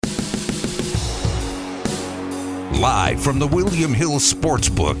Live from the William Hill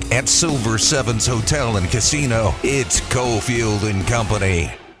Sportsbook at Silver Sevens Hotel and Casino, it's Cofield and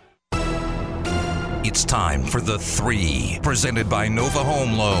Company. It's time for The Three, presented by Nova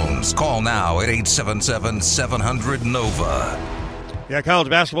Home Loans. Call now at 877-700-NOVA. Yeah, college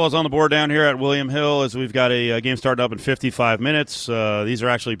basketball is on the board down here at William Hill as we've got a game starting up in 55 minutes. These are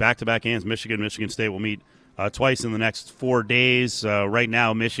actually back-to-back games. Michigan State will meet twice in the next 4 days. Right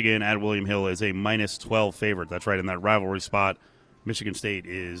now, Michigan at William Hill is a minus 12 favorite. That's right, in that rivalry spot, Michigan State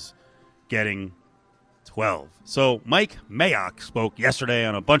is getting 12. So Mike Mayock spoke yesterday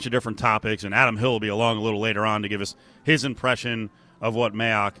on a bunch of different topics, and Adam Hill will be along a little later on to give us his impression of what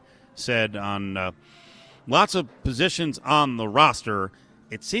Mayock said on lots of positions on the roster.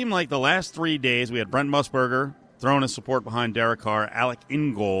 It seemed like the last 3 days we had Brent Musburger throwing his support behind Derek Carr, Alec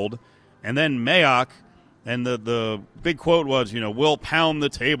Ingold, and then Mayock. And the big quote was, we'll pound the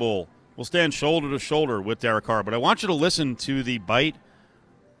table. We'll stand shoulder to shoulder with Derek Carr. But I want you to listen to the bite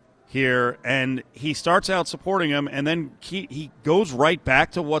here. And he starts out supporting him, and then he goes right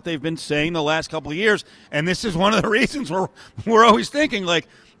back to what they've been saying the last couple of years. And this is one of the reasons we're always thinking,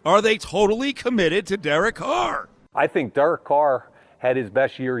 are they totally committed to Derek Carr? I think Derek Carr had his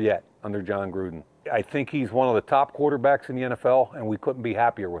best year yet under John Gruden. I think he's one of the top quarterbacks in the NFL, and we couldn't be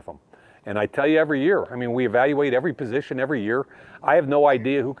happier with him. And I tell you every year, we evaluate every position every year. I have no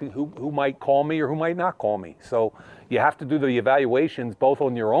idea who might call me or who might not call me. So you have to do the evaluations both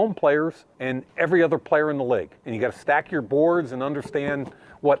on your own players and every other player in the league. And you got to stack your boards and understand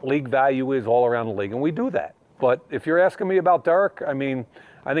what league value is all around the league. And we do that. But if you're asking me about Derek, I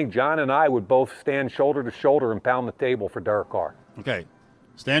think John and I would both stand shoulder to shoulder and pound the table for Derek Carr. Okay.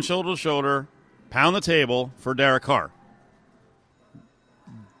 Stand shoulder to shoulder, pound the table for Derek Carr.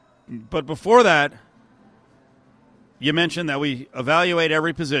 But before that, you mentioned that we evaluate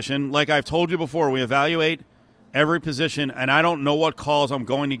every position. Like I've told you before, we evaluate every position, and I don't know what calls I'm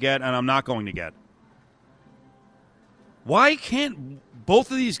going to get and I'm not going to get. Why can't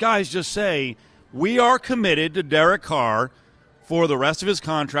both of these guys just say, we are committed to Derek Carr for the rest of his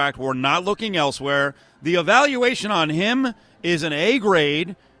contract. We're not looking elsewhere. The evaluation on him is an A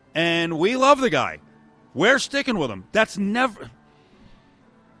grade, and we love the guy. We're sticking with him. That's never...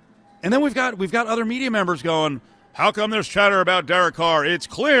 And then we've got other media members going, how come there's chatter about Derek Carr? It's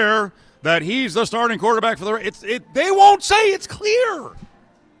clear that he's the starting quarterback for the they won't say it's clear.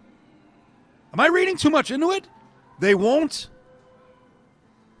 Am I reading too much into it? They won't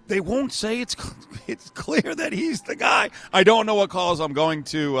say it's clear that he's the guy. I don't know what calls I'm going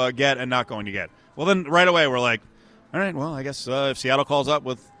to get and not going to get. Well, then right away we're like, all right, well, I guess if Seattle calls up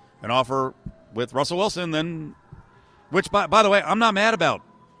with an offer with Russell Wilson, then, which, by the way, I'm not mad about.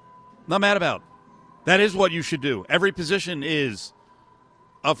 That is what you should do. Every position is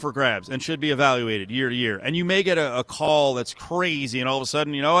up for grabs and should be evaluated year to year. And you may get a call that's crazy, and all of a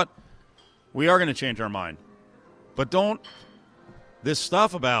sudden, you know what? We are going to change our mind. But don't – this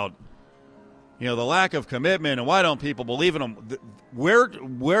stuff about, the lack of commitment and why don't people believe in them,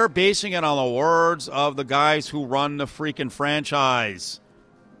 we're basing it on the words of the guys who run the freaking franchise.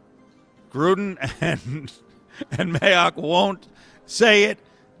 Gruden and Mayock won't say it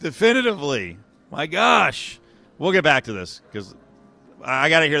definitively. My gosh. We'll get back to this because I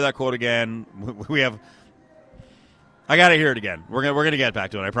got to hear that quote again. I got to hear it again. We're going to get back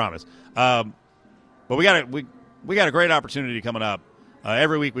to it, I promise. But we got a great opportunity coming up.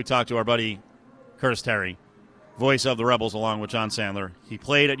 Every week we talk to our buddy Curtis Terry, voice of the Rebels along with John Sandler. He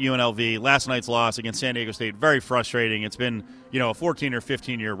played at UNLV. Last night's loss against San Diego State, very frustrating. It's been, a 14 or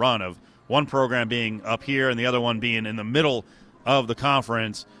 15-year run of one program being up here and the other one being in the middle of the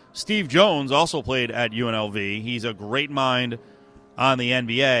conference. Steve Jones also played at UNLV. He's a great mind on the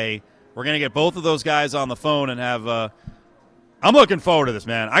NBA. We're going to get both of those guys on the phone and have I'm looking forward to this,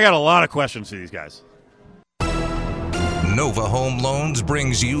 man. I got a lot of questions for these guys. Nova Home Loans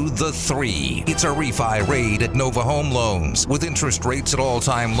brings you The Three. It's a refi raid at Nova Home Loans. With interest rates at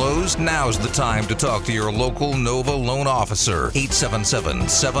all-time lows, now's the time to talk to your local Nova loan officer.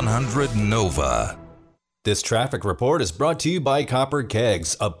 877-700-NOVA. This traffic report is brought to you by Copper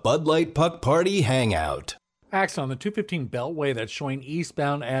Kegs, a Bud Light Puck Party hangout. Accident on the 215 Beltway that's showing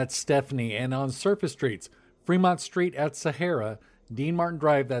eastbound at Stephanie and on surface streets. Fremont Street at Sahara, Dean Martin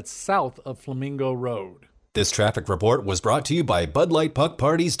Drive that's south of Flamingo Road. This traffic report was brought to you by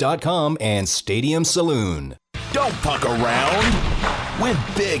BudLightPuckParties.com and Stadium Saloon. Don't puck around. Win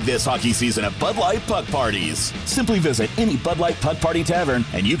big this hockey season at Bud Light Puck Parties. Simply visit any Bud Light Puck Party tavern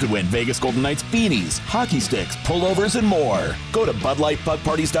and you could win Vegas Golden Knights beanies, hockey sticks, pullovers, and more. Go to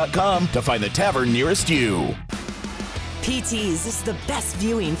BudLightPuckParties.com to find the tavern nearest you. PT's is the best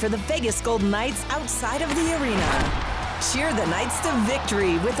viewing for the Vegas Golden Knights outside of the arena. Cheer the Knights to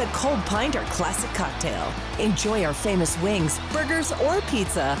victory with a cold pint or classic cocktail. Enjoy our famous wings, burgers, or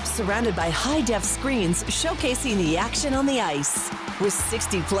pizza, surrounded by high-def screens showcasing the action on the ice. With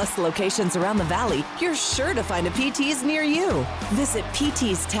 60-plus locations around the valley, you're sure to find a PT's near you. Visit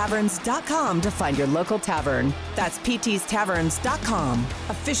ptstaverns.com to find your local tavern. That's ptstaverns.com,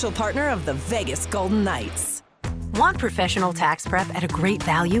 official partner of the Vegas Golden Knights. Want professional tax prep at a great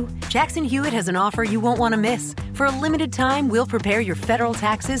value? Jackson Hewitt has an offer you won't want to miss. For a limited time, we'll prepare your federal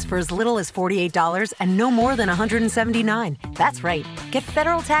taxes for as little as $48 and no more than $179. That's right. Get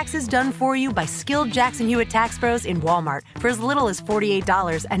federal taxes done for you by skilled Jackson Hewitt tax pros in Walmart for as little as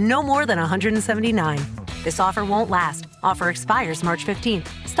 $48 and no more than $179. This offer won't last. Offer expires March 15th.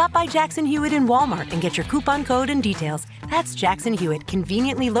 Stop by Jackson Hewitt in Walmart and get your coupon code and details. That's Jackson Hewitt,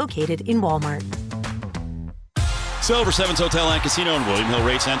 conveniently located in Walmart. Silver Sevens Hotel and Casino in William Hill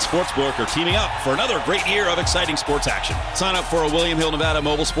Race and Sportsbook are teaming up for another great year of exciting sports action. Sign up for a William Hill, Nevada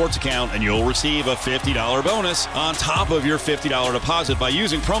mobile sports account and you'll receive a $50 bonus on top of your $50 deposit by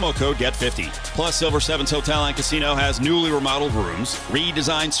using promo code GET50. Plus, Silver Sevens Hotel and Casino has newly remodeled rooms,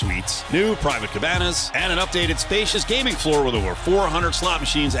 redesigned suites, new private cabanas, and an updated spacious gaming floor with over 400 slot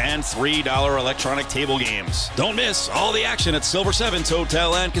machines and $3 electronic table games. Don't miss all the action at Silver Sevens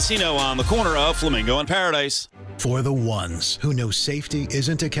Hotel and Casino on the corner of Flamingo and Paradise. For the ones who know safety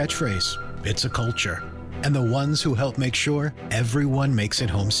isn't a catchphrase, it's a culture. And the ones who help make sure everyone makes it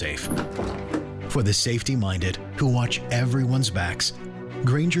home safe. For the safety-minded who watch everyone's backs,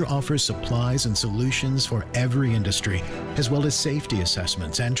 Grainger offers supplies and solutions for every industry, as well as safety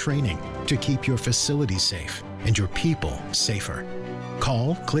assessments and training to keep your facilities safe and your people safer.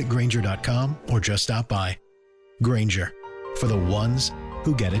 Call, click Grainger.com, or just stop by. Grainger, for the ones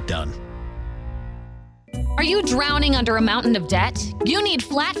who get it done. Are you drowning under a mountain of debt? You need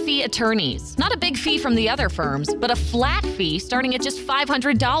flat fee attorneys. Not a big fee from the other firms, but a flat fee starting at just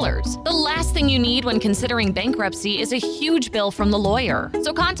 $500. The last thing you need when considering bankruptcy is a huge bill from the lawyer.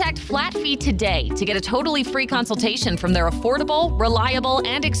 So contact Flat Fee today to get a totally free consultation from their affordable, reliable,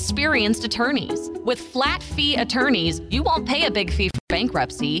 and experienced attorneys. With flat fee attorneys, you won't pay a big fee for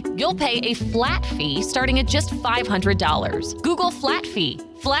bankruptcy. You'll pay a flat fee starting at just $500. Google Flat Fee.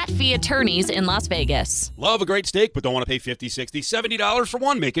 Flat Fee Attorneys in Las Vegas. Love a great steak, but don't want to pay $50, $60, $70 for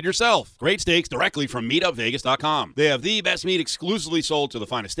one? Make it yourself. Great steaks directly from MeatUpVegas.com. They have the best meat exclusively sold to the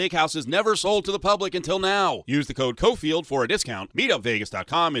finest steakhouses, never sold to the public until now. Use the code COFIELD for a discount.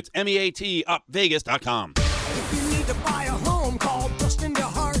 MeatUpVegas.com. It's MEATUpVegas.com. If you need to buy a home, call Dustin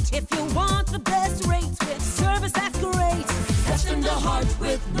DeHart. If you want the best rates with service that's great, Dustin DeHart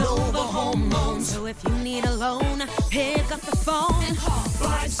with Nova Home Loans. So if you need a loan, pick up the phone and call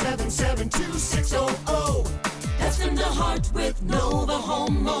 577-2600. Dustin DeHart with Nova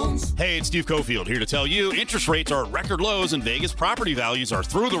Home Loans. Hey, it's Steve Cofield here to tell you interest rates are at record lows and Vegas property values are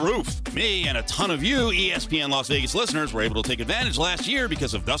through the roof. Me and a ton of you ESPN Las Vegas listeners were able to take advantage last year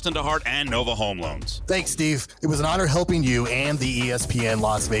because of Dustin DeHart and Nova Home Loans. Thanks, Steve. It was an honor helping you and the ESPN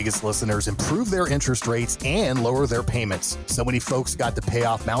Las Vegas listeners improve their interest rates and lower their payments. So many folks got to pay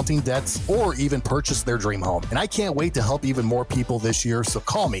off mounting debts or even purchase their dream home. And I can't wait to help even more people this year, so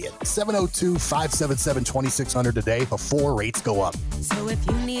call me at 702-577-2600 today before rates go up. So if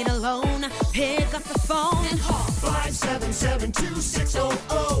you need a loan, pick up the phone and call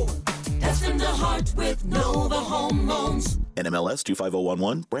 577-2600. Dustin DeHart with Nova Home Loans. NMLS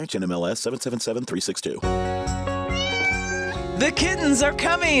 25011, branch NMLS 777362. The kittens are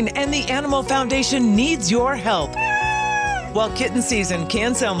coming, and the Animal Foundation needs your help. While kitten season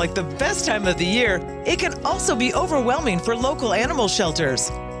can sound like the best time of the year, it can also be overwhelming for local animal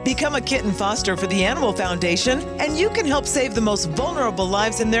shelters. Become a kitten foster for the Animal Foundation, and you can help save the most vulnerable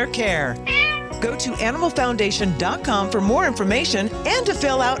lives in their care. Go to animalfoundation.com for more information and to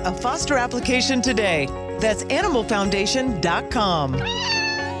fill out a foster application today. That's animalfoundation.com. Here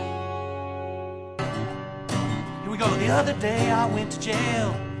we go. The other day I went to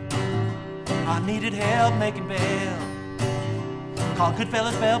jail. I needed help making bail. Called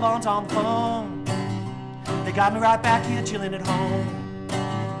Goodfellas Bail Bonds on the phone. They got me right back here chilling at home.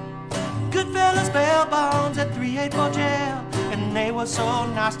 Goodfellas Bail Bonds at 384 jail, and they were so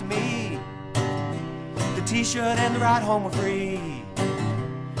nice to me. The t-shirt and the ride home were free.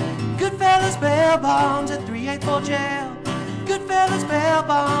 Goodfellas Bail Bonds at 384 jail. Goodfellas Bail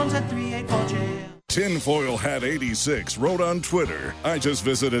Bonds at 384 jail. Tinfoil Hat 86 wrote on Twitter, I just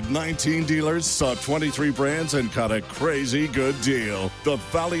visited 19 dealers, saw 23 brands, and got a crazy good deal. The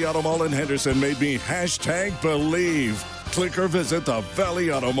Valley Auto Mall in Henderson made me #believe. Click or visit the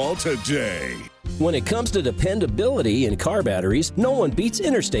Valley Auto Mall today. When it comes to dependability in car batteries, no one beats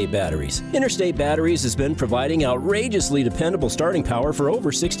Interstate Batteries. Interstate Batteries has been providing outrageously dependable starting power for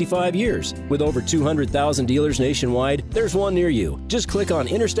over 65 years. With over 200,000 dealers nationwide, there's one near you. Just click on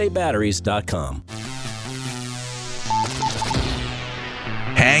interstatebatteries.com.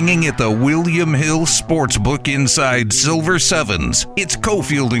 Hanging at the William Hill Sportsbook inside Silver Sevens, it's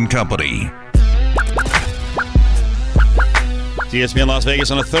Cofield and Company. ESPN Las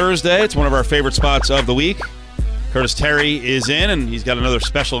Vegas on a Thursday. It's one of our favorite spots of the week. Curtis Terry is in, and he's got another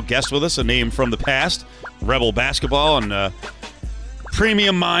special guest with us, a name from the past, Rebel basketball and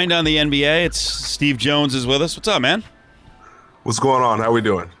premium mind on the NBA. It's Steve Jones is with us. What's up, man? What's going on? How we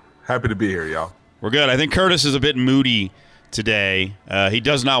doing? Happy to be here, y'all. We're good. I think Curtis is a bit moody today. He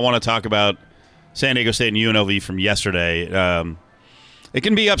does not want to talk about San Diego State and UNLV from yesterday. It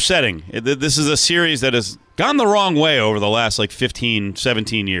can be upsetting. This is a series that has gone the wrong way over the last 15,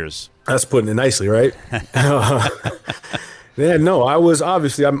 17 years. That's putting it nicely, right? Yeah, no, I was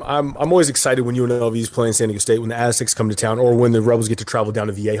obviously I'm always excited when UNLV is playing San Diego State, when the Aztecs come to town, or when the Rebels get to travel down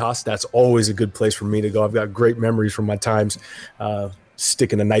to Viejas. That's always a good place for me to go. I've got great memories from my times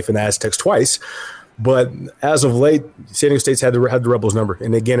sticking a knife in the Aztecs twice. But as of late, San Diego State's had the Rebels number.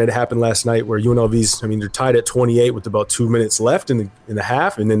 And again, it happened last night where UNLV's, they're tied at 28 with about 2 minutes left in the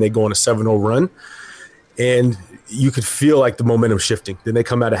half, and then they go on a 7-0 run. And you could feel like the momentum shifting. Then they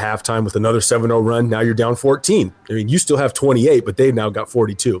come out of halftime with another 7-0 run. Now you're down 14. You still have 28, but they've now got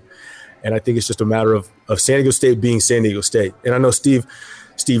 42. And I think it's just a matter of San Diego State being San Diego State. And I know Steve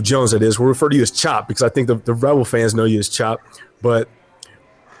Jones, that is, we'll refer to you as Chop because I think the Rebel fans know you as Chop. But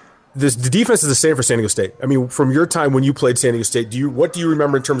the defense is the same for San Diego State. From your time when you played San Diego State, what do you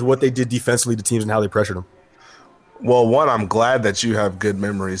remember in terms of what they did defensively to teams and how they pressured them? Well, one, I'm glad that you have good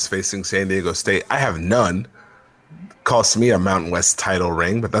memories facing San Diego State. I have none. Cost me a Mountain West title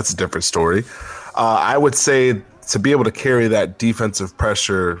ring, but that's a different story. I would say to be able to carry that defensive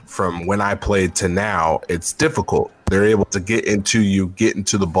pressure from when I played to now, it's difficult. They're able to get into you, get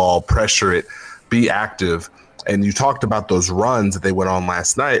into the ball, pressure it, be active. And you talked about those runs that they went on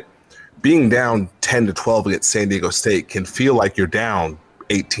last night. Being down 10-12 against San Diego State can feel like you're down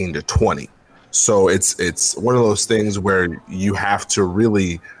 18-20. So it's one of those things where you have to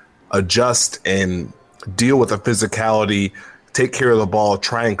really adjust and deal with the physicality, take care of the ball,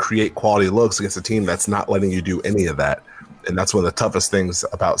 try and create quality looks against a team that's not letting you do any of that. And that's one of the toughest things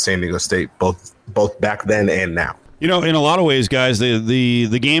about San Diego State, both back then and now. In a lot of ways, guys,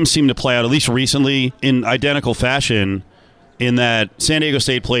 the games seem to play out, at least recently, in identical fashion, in that San Diego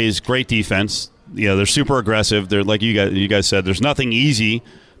State plays great defense. They're super aggressive. They're like you guys said, there's nothing easy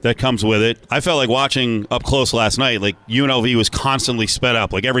that comes with it. I felt like watching up close last night, UNLV was constantly sped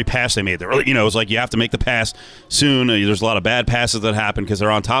up. Every pass they made, it was like you have to make the pass soon. There's a lot of bad passes that happen because they're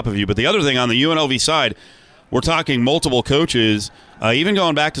on top of you. But the other thing on the UNLV side, we're talking multiple coaches, even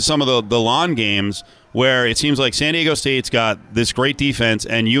going back to some of the lawn games, where it seems like San Diego State's got this great defense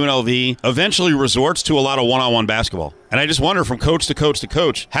and UNLV eventually resorts to a lot of one-on-one basketball. And I just wonder from coach to coach to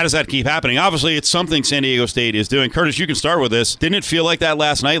coach, how does that keep happening? Obviously, it's something San Diego State is doing. Curtis, you can start with this. Didn't it feel like that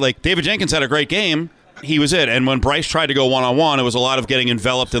last night? David Jenkins had a great game. He was it. And when Bryce tried to go one-on-one, it was a lot of getting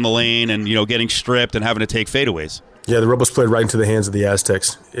enveloped in the lane and, getting stripped and having to take fadeaways. Yeah, the Rebels played right into the hands of the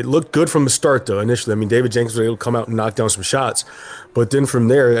Aztecs. It looked good from the start, though, initially. David Jenkins was able to come out and knock down some shots. But then from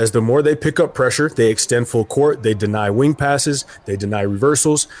there, as the more they pick up pressure, they extend full court, they deny wing passes, they deny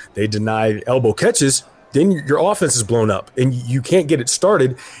reversals, they deny elbow catches, then your offense is blown up, and you can't get it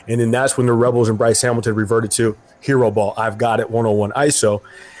started. And then that's when the Rebels and Bryce Hamilton reverted to hero ball. I've got it, 101 ISO.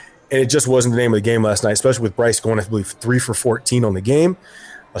 And it just wasn't the name of the game last night, especially with Bryce going, I believe, 3 for 14 on the game.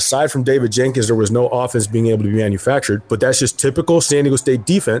 Aside from David Jenkins, there was no offense being able to be manufactured, but that's just typical San Diego State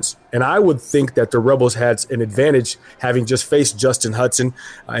defense. And I would think that the Rebels had an advantage having just faced Justin Hudson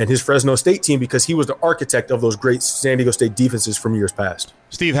and his Fresno State team because he was the architect of those great San Diego State defenses from years past.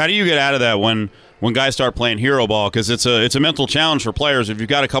 Steve, how do you get out of that when guys start playing hero ball? Because it's a mental challenge for players. If you've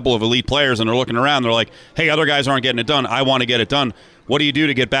got a couple of elite players and they're looking around, they're like, hey, other guys aren't getting it done. I want to get it done. What do you do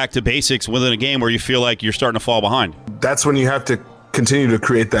to get back to basics within a game where you feel like you're starting to fall behind? That's when you have to continue to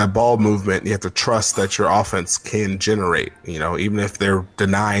create that ball movement. You have to trust that your offense can generate. Even if they're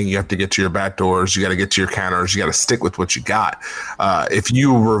denying, you have to get to your back doors. You got to get to your counters. You got to stick with what you got. If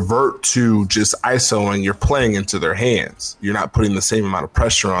you revert to just ISOing, you're playing into their hands. You're not putting the same amount of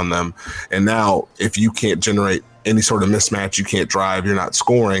pressure on them. And now if you can't generate any sort of mismatch, you can't drive, you're not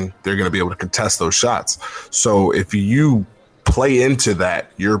scoring, they're going to be able to contest those shots. So if you play into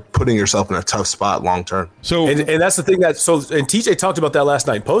that, you're putting yourself in a tough spot long term. So, and that's the thing and TJ talked about that last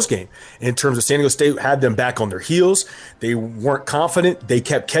night in post game in terms of San Diego State had them back on their heels. They weren't confident. They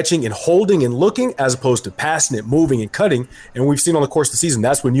kept catching and holding and looking as opposed to passing it, moving and cutting. And we've seen on the course of the season,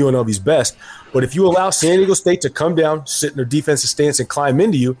 that's when UNLV's best. But if you allow San Diego State to come down, sit in their defensive stance and climb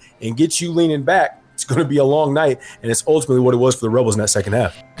into you and get you leaning back, it's going to be a long night, and it's ultimately what it was for the Rebels in that second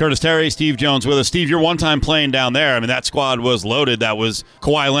half. Curtis Terry, Steve Jones with us. Steve, you're one time playing down there. I mean, that squad was loaded. That was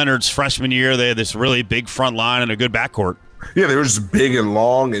Kawhi Leonard's freshman year. They had this really big front line and a good backcourt. Yeah, they were just big and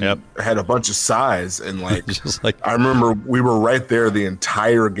long and had a bunch of size. And I remember we were right there the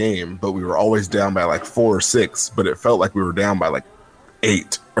entire game, but we were always down by 4 or 6. But it felt like we were down by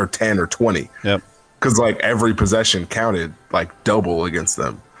 8 or 10 or 20. Yep. Because every possession counted double against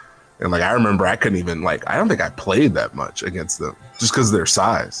them. And I remember I couldn't even I don't think I played that much against them just because of their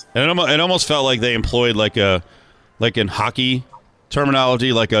size. And it almost felt like they employed in hockey terminology,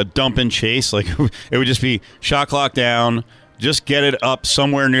 a dump and chase. It would just be shot clock down, just get it up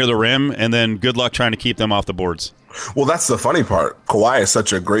somewhere near the rim, and then good luck trying to keep them off the boards. Well, that's the funny part. Kawhi is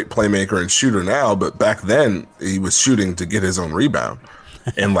such a great playmaker and shooter now, but back then he was shooting to get his own rebound.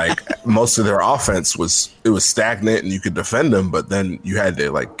 And most of their offense was stagnant and you could defend them, but then you had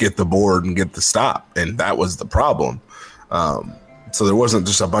to get the board and get the stop. And that was the problem. So there wasn't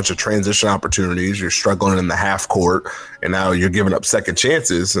just a bunch of transition opportunities. You're struggling in the half court and now you're giving up second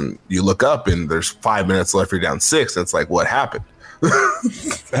chances and you look up and there's 5 minutes left. You're down 6. And it's what happened?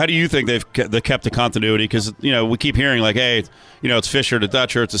 How do you think they've kept the continuity? Because, we keep hearing hey, it's Fisher to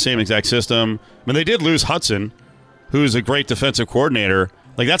Dutcher. It's the same exact system. I mean, they did lose Hudson, who's a great defensive coordinator.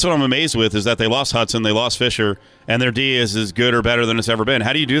 That's what I'm amazed with is that they lost Hudson, they lost Fisher, and their D is as good or better than it's ever been.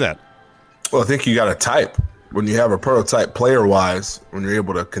 How do you do that? Well, I think you got to type. When you have a prototype player-wise, when you're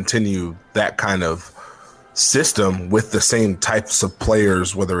able to continue that kind of system with the same types of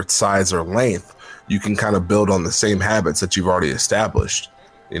players, whether it's size or length, you can kind of build on the same habits that you've already established.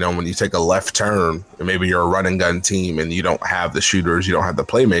 When you take a left turn and maybe you're a run and gun team and you don't have the shooters, you don't have the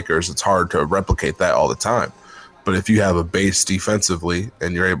playmakers, it's hard to replicate that all the time. But if you have a base defensively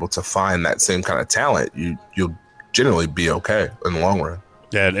and you're able to find that same kind of talent, you'll generally be okay in the long run.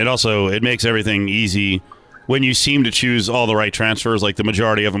 Yeah, it makes everything easy when you seem to choose all the right transfers, the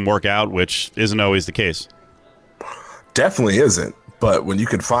majority of them work out, which isn't always the case. Definitely isn't. But when you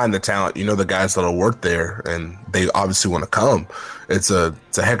can find the talent, the guys that'll work there and they obviously want to come, it's a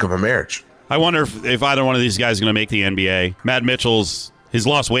heck of a marriage. I wonder if either one of these guys is going to make the NBA. Matt Mitchell's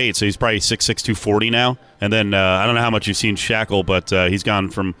lost weight, so he's probably 6'6", 240 now. And then I don't know how much you've seen Shackle, but he's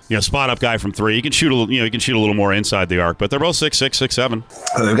gone from spot up guy from 3. He can shoot he can shoot a little more inside the arc, but they're both 6'6",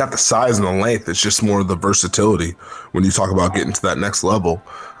 6'7". They've got the size and the length. It's just more the versatility when you talk about getting to that next level.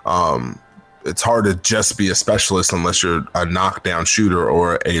 It's hard to just be a specialist unless you're a knockdown shooter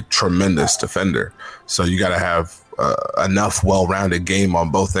or a tremendous defender. So you got to have enough well-rounded game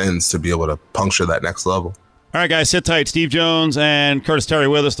on both ends to be able to puncture that next level. All right, guys, sit tight. Steve Jones and Curtis Terry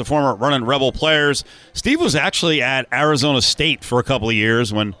with us, the former Runnin' Rebel players. Steve was actually at Arizona State for a couple of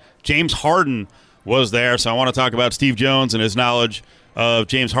years when James Harden was there. So I want to talk about Steve Jones and his knowledge of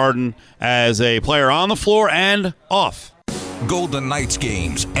James Harden as a player on the floor and off. Golden Knights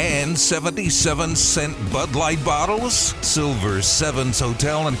games and 77-cent Bud Light bottles? Silver Sevens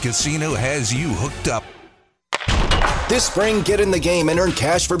Hotel and Casino has you hooked up. This spring, get in the game and earn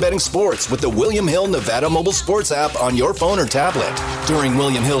cash for betting sports with the William Hill Nevada mobile sports app on your phone or tablet. During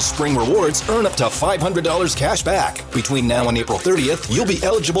William Hill's Spring Rewards, earn up to $500 cash back. Between now and April 30th, you'll be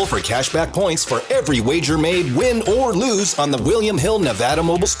eligible for cash back points for every wager made, win or lose on the William Hill Nevada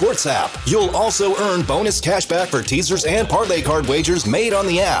mobile sports app. You'll also earn bonus cash back for teasers and parlay card wagers made on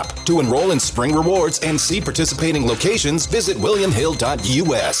the app. To enroll in Spring Rewards and see participating locations, visit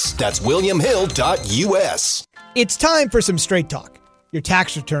williamhill.us. That's williamhill.us. It's time for some straight talk. Your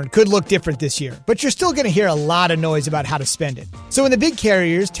tax return could look different this year, but you're still going to hear a lot of noise about how to spend it. So when the big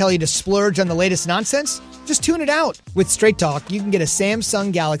carriers tell you to splurge on the latest nonsense, just tune it out. With Straight Talk, you can get a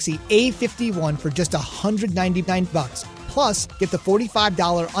Samsung Galaxy A51 for just $199. Plus, get the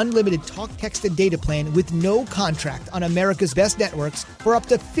 $45 unlimited talk, text, and data plan with no contract on America's best networks for up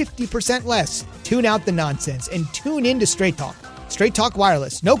to 50% less. Tune out the nonsense and tune in to Straight Talk. Straight Talk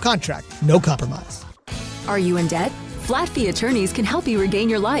Wireless. No contract, no compromise. Are you in debt? Flat Fee Attorneys can help you regain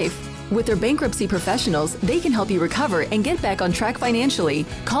your life. With their bankruptcy professionals, they can help you recover and get back on track financially.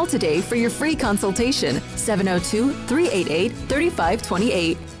 Call today for your free consultation,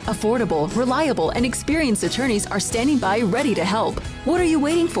 702-388-3528. Affordable, reliable, and experienced attorneys are standing by ready to help. What are you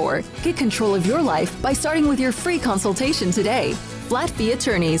waiting for? Get control of your life by starting with your free consultation today. Flat Fee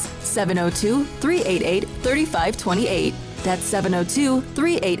Attorneys, 702-388-3528. That's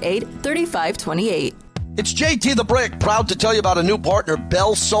 702-388-3528. It's JT the Brick, proud to tell you about a new partner,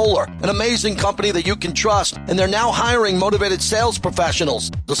 Bell Solar, an amazing company that you can trust, and they're now hiring motivated sales professionals.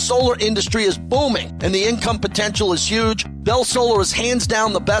 The solar industry is booming, and the income potential is huge. Bell Solar is hands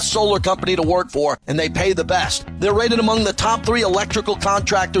down the best solar company to work for, and they pay the best. They're rated among the top 3 electrical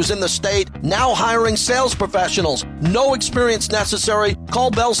contractors in the state, now hiring sales professionals. No experience necessary.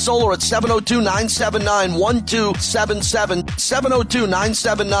 Call Bell Solar at 702-979-1277,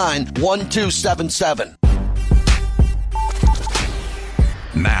 702-979-1277.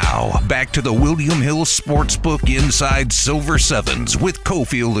 Now, back to the William Hill Sportsbook Inside Silver Sevens with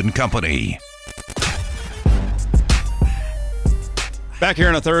Cofield and Company. Back here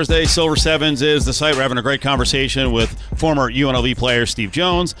on a Thursday, Silver Sevens is the site. We're having a great conversation with former UNLV player Steve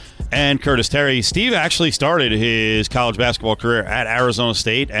Jones and Curtis Terry. Steve actually started his college basketball career at Arizona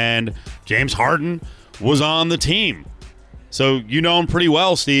State, and James Harden was on the team. So you know him pretty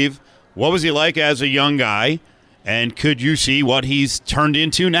well, Steve. What was he like as a young guy? And could you see what he's turned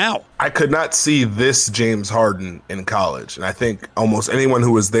into now? I could not see this James Harden in college. And I think almost anyone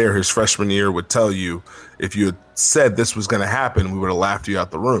who was there his freshman year would tell you if you had said this was going to happen, we would have laughed you out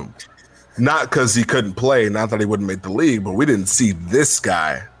the room. Not because he couldn't play, not that he wouldn't make the league, but we didn't see this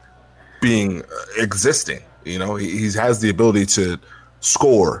guy being existing. You know, he has the ability to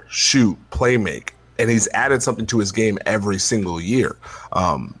score, shoot, play make, and he's added something to his game every single year.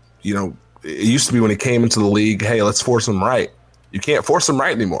 You know, it used to be when he came into the league, hey, let's force him right. You can't force him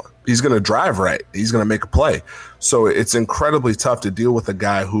right anymore. He's going to drive right. He's going to make a play. So it's incredibly tough to deal with a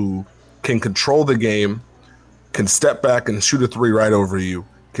guy who can control the game, can step back and shoot a 3 right over you,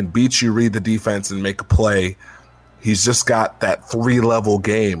 can beat you, read the defense, and make a play. He's just got that 3-level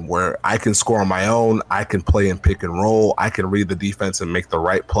game where I can score on my own, I can play in pick and roll, I can read the defense and make the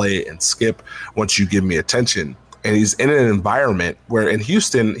right play and skip once you give me attention. And he's in an environment where in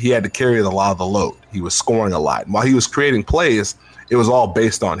Houston, he had to carry a lot of the load. He was scoring a lot. And while he was creating plays, it was all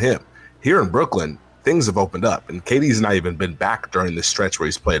based on him. Here in Brooklyn, things have opened up. And KD's not even been back during this stretch where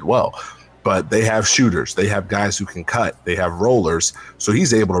he's played well. But they have shooters. They have guys who can cut. They have rollers. So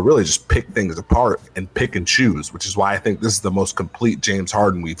he's able to really just pick things apart and pick and choose, which is why I think this is the most complete James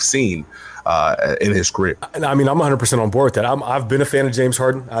Harden we've seen in his career. And I mean, I'm 100% on board with that. I've been a fan of James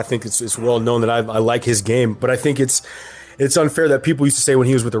Harden. I think it's well known that I like his game. But I think it's unfair that people used to say when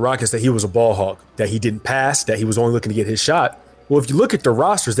he was with the Rockets that he was a ball hog, that he didn't pass, that he was only looking to get his shot. Well, if you look at the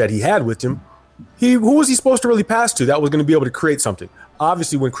rosters that he had with him, who was he supposed to really pass to that was going to be able to create something?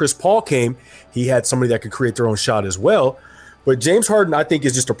 Obviously, when Chris Paul came, he had somebody that could create their own shot as well. But James Harden, I think,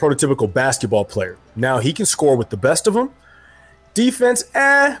 is just a prototypical basketball player. Now, he can score with the best of them. Defense,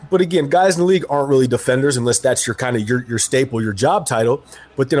 but again, guys in the league aren't really defenders unless that's your kind of your staple, your job title.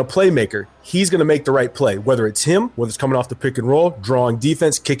 But then a playmaker, he's going to make the right play, whether it's him, whether it's coming off the pick and roll, drawing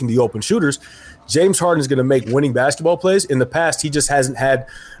defense, kicking the open shooters. James Harden is going to make winning basketball plays. In the past, he just hasn't had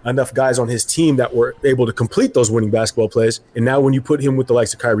enough guys on his team that were able to complete those winning basketball plays. And now when you put him with the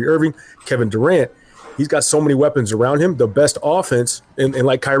likes of Kyrie Irving, Kevin Durant, he's got so many weapons around him. The best offense, and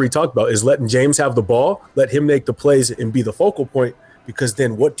like Kyrie talked about, is letting James have the ball, let him make the plays and be the focal point, because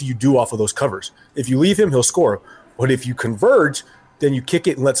then what do you do off of those covers? If you leave him, he'll score. But if you converge, then you kick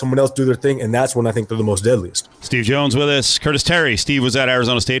it and let someone else do their thing, and that's when I think they're the most deadliest. Steve Jones with us. Curtis Terry. Steve was at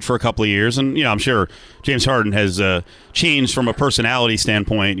Arizona State for a couple of years, and I'm sure James Harden has changed from a personality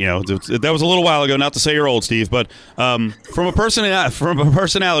standpoint. That was a little while ago. Not to say you're old, Steve, but from a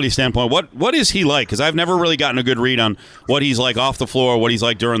personality standpoint, what is he like? Because I've never really gotten a good read on what he's like off the floor, what he's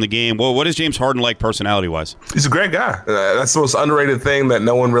like during the game. Well, what is James Harden like personality-wise? He's a great guy. That's the most underrated thing that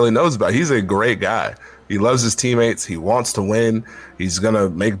no one really knows about. He's a great guy. He loves his teammates. He wants to win. He's going to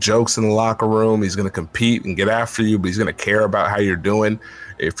make jokes in the locker room. He's going to compete and get after you, but he's going to care about how you're doing.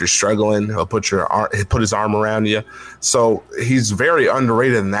 If you're struggling, he'll put his arm around you. So he's very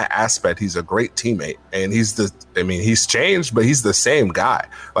underrated in that aspect. He's a great teammate, and he's changed, but he's the same guy.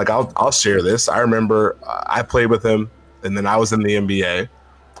 Like I'll share this. I remember I played with him, and then I was in the NBA,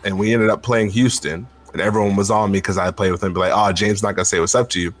 and we ended up playing Houston, and everyone was on me because I played with him. Be like, oh, James not gonna say what's up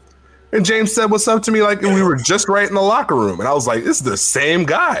to you. And James said what's up to me like we were just right in the locker room. And I was like, this is the same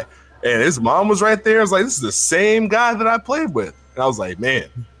guy. And his mom was right there. I was like, this is the same guy that I played with. And I was like, man,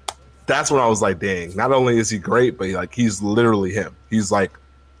 that's when I was like, dang, not only is he great, but he's literally him. He's like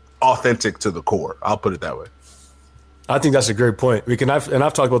authentic to the core. I'll put it that way. I think that's a great point. I've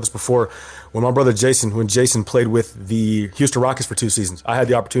talked about this before. When my brother when Jason played with the Houston Rockets for 2 seasons, I had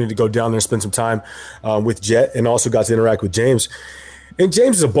the opportunity to go down there and spend some time with Jet, and also got to interact with James. And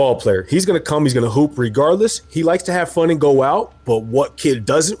James is a ball player. He's going to come. He's going to hoop regardless. He likes to have fun and go out. But what kid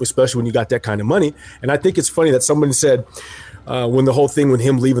doesn't, especially when you got that kind of money? And I think it's funny that somebody said when the whole thing with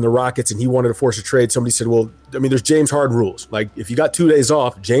him leaving the Rockets and he wanted to force a trade, somebody said, well, I mean, there's James Harden rules. Like if you got 2 days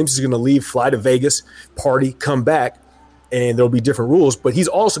off, James is going to leave, fly to Vegas, party, come back, and there'll be different rules. But he's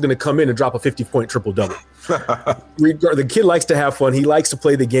also going to come in and drop a 50-point triple-double. The kid likes to have fun. He likes to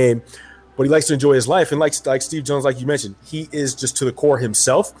play the game. But he likes to enjoy his life. And like Steve Jones, like you mentioned, he is just to the core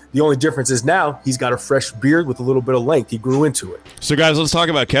himself. The only difference is now he's got a fresh beard with a little bit of length. He grew into it. So, guys, let's talk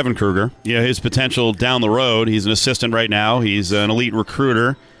about Kevin Kruger. His potential down the road. He's an assistant right now. He's an elite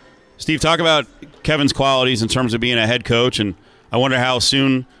recruiter. Steve, talk about Kevin's qualities in terms of being a head coach. And I wonder how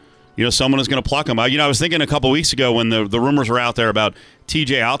soon, someone is going to pluck him. I was thinking a couple weeks ago when the rumors were out there about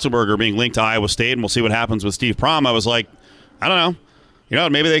T.J. Otzelberger being linked to Iowa State, and we'll see what happens with Steve Prohm. I was like, I don't know.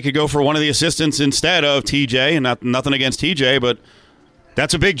 Maybe they could go for one of the assistants instead of TJ, and nothing against TJ, but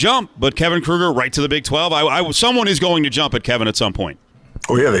that's a big jump. But Kevin Kruger right to the Big 12. Someone is going to jump at Kevin at some point.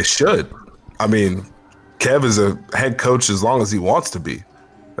 Oh, yeah, they should. I mean, Kev is a head coach as long as he wants to be.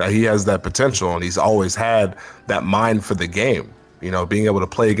 He has that potential, and he's always had that mind for the game. Being able to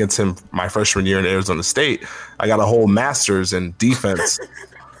play against him my freshman year in Arizona State, I got a whole master's in defense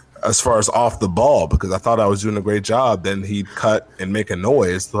as far as off the ball, because I thought I was doing a great job. Then he'd cut and make a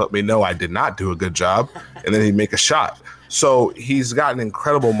noise to let me know I did not do a good job, and then he'd make a shot. So he's got an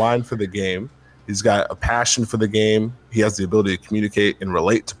incredible mind for the game. He's got a passion for the game. He has the ability to communicate and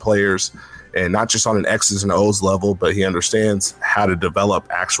relate to players, and not just on an X's and O's level, but he understands how to develop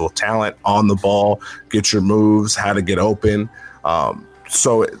actual talent on the ball, get your moves, how to get open.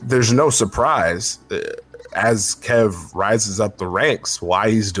 So there's no surprise as Kev rises up the ranks, why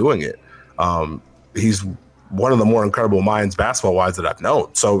he's doing it. He's one of the more incredible minds basketball-wise that I've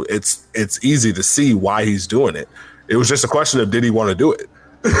known. So it's easy to see why he's doing it. It was just a question of, did he want to do it?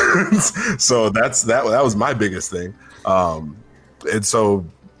 So that was my biggest thing. And so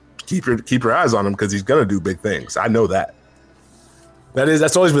keep your eyes on him, because he's going to do big things. I know that.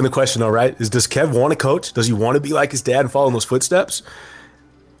 That's always been the question, though, right? Does Kev want to coach? Does he want to be like his dad and follow in those footsteps?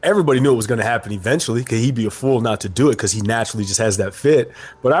 Everybody knew it was going to happen eventually, because he'd be a fool not to do it, because he naturally just has that fit.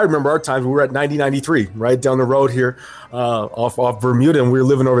 But I remember our times, we were at 90-93, right down the road here off Bermuda, and we were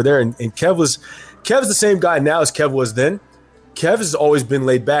living over there. And Kev's the same guy now as Kev was then. Kev has always been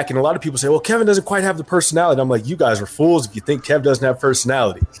laid back, and a lot of people say, well, Kevin doesn't quite have the personality. I'm like, you guys are fools if you think Kev doesn't have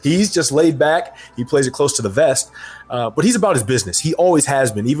personality. He's just laid back. He plays it close to the vest, but he's about his business. He always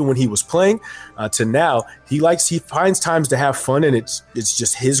has been, even when he was playing to now. He finds times to have fun, and it's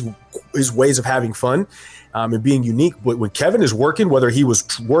just his ways of having fun and being unique. But when Kevin is working, whether he was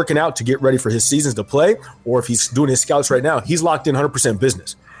working out to get ready for his seasons to play, or if he's doing his scouts right now, he's locked in 100%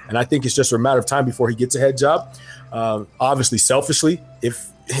 business. And I think it's just a matter of time before he gets a head job. Obviously, selfishly, if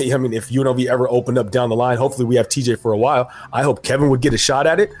UNLV ever opened up down the line, hopefully we have TJ for a while. I hope Kevin would get a shot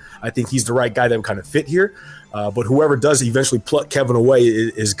at it. I think he's the right guy that would kind of fit here. But whoever does eventually pluck Kevin away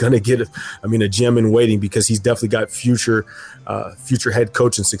is going to get, a gem in waiting, because he's definitely got future head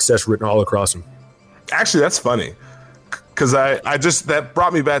coach and success written all across him. Actually, that's funny, because that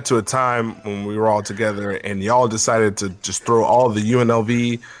brought me back to a time when we were all together and y'all decided to just throw all the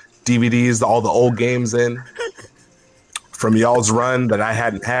UNLV DVDs, all the old games in from y'all's run that I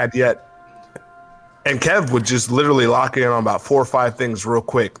hadn't had yet. And Kev would just literally lock in on about 4 or 5 things real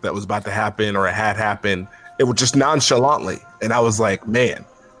quick that was about to happen or it had happened. It would just nonchalantly. And I was like, man,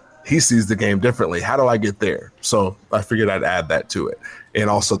 he sees the game differently. How do I get there? So I figured I'd add that to it.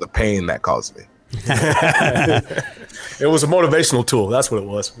 And also the pain that caused me. It was a motivational tool. That's what it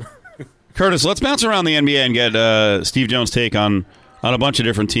was. Curtis, let's bounce around the NBA and get Steve Jones' take on a bunch of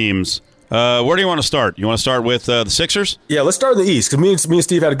different teams. Where do you want to start? You want to start with the Sixers? Yeah, let's start in the East, because me and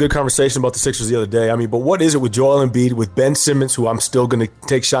Steve had a good conversation about the Sixers the other day. But what is it with Joel Embiid, with Ben Simmons, who I'm still going to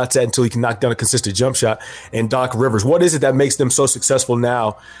take shots at until he can knock down a consistent jump shot, and Doc Rivers? What is it that makes them so successful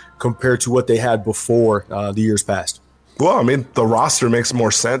now compared to what they had before the years past? Well, the roster makes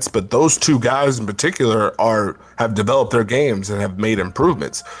more sense, but those two guys in particular have developed their games and have made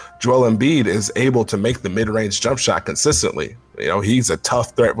improvements. Joel Embiid is able to make the mid-range jump shot consistently. He's a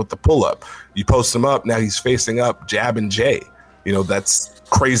tough threat with the pull-up. You post him up, now he's facing up, jabbing Jay. That's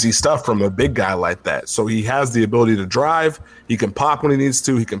crazy stuff from a big guy like that. So he has the ability to drive. He can pop when he needs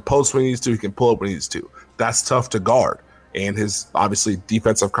to. He can post when he needs to. He can pull up when he needs to. That's tough to guard. And his, obviously,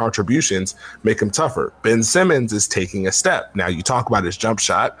 defensive contributions make him tougher. Ben Simmons is taking a step. Now, you talk about his jump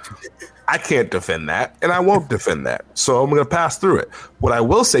shot. I can't defend that, and I won't defend that. So I'm going to pass through it. What I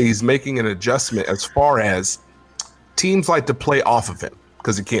will say, he's making an adjustment as far as teams like to play off of him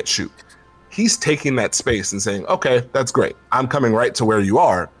because he can't shoot. he's taking that space and saying, okay, that's great. I'm coming right to where you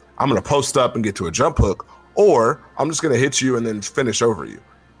are. I'm going to post up and get to a jump hook, or I'm just going to hit you and then finish over you.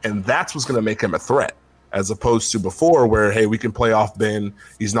 And that's what's going to make him a threat, as opposed to before where, hey, we can play off Ben.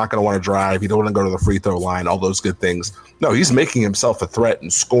 He's not going to want to drive. He don't want to go to the free throw line, all those good things. No, he's making himself a threat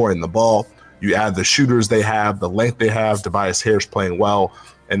and scoring the ball. You add the shooters they have, the length they have, Tobias Harris playing well,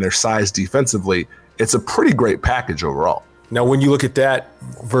 and their size defensively. It's a pretty great package overall. Now, when you look at that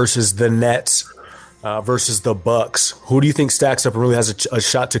versus the Nets, versus the Bucks, who do you think stacks up and really has a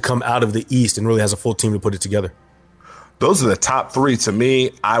shot to come out of the East and really has a full team to put it together? Those are the top three to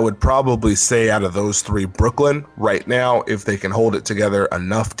me. I would probably say out of those three, Brooklyn right now, if they can hold it together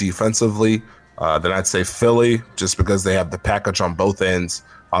enough defensively, then I'd say Philly, just because they have the package on both ends.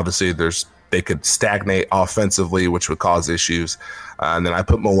 Obviously, they could stagnate offensively, which would cause issues. And then I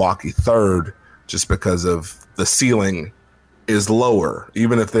put Milwaukee third, just because of the ceiling is lower.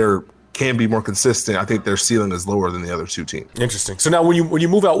 Even if they're can be more consistent, I think their ceiling is lower than the other two teams. Interesting. So now when you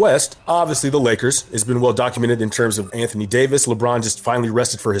move out west, obviously the Lakers has been well documented in terms of Anthony Davis. LeBron just finally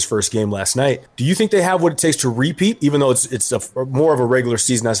rested for his first game last night. Do you think they have what it takes to repeat, even though it's more of a regular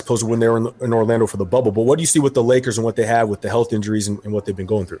season as opposed to when they were in Orlando for the bubble? But what do you see with the Lakers and what they have with the health injuries and what they've been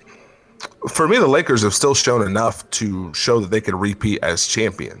going through? For me, the Lakers have still shown enough to show that they can repeat as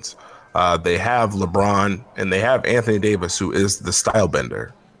champions. They have LeBron and they have Anthony Davis, who is the style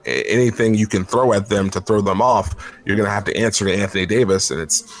bender. Anything you can throw at them to throw them off, you're going to have to answer to Anthony Davis, and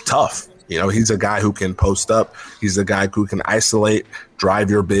it's tough. You know, he's a guy who can post up. He's a guy who can isolate, drive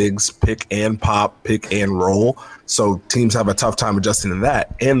your bigs, pick and pop, pick and roll. So teams have a tough time adjusting to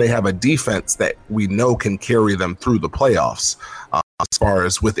that. And they have a defense that we know can carry them through the playoffs. As far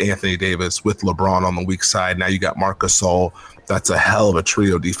as with Anthony Davis, with LeBron on the weak side, now you got Marc Gasol. That's a hell of a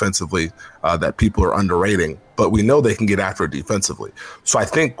trio defensively that people are underrating. But we know they can get after it defensively. So I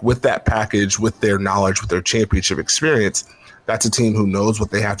think with that package, with their knowledge, with their championship experience, that's a team who knows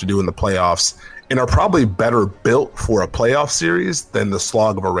what they have to do in the playoffs and are probably better built for a playoff series than the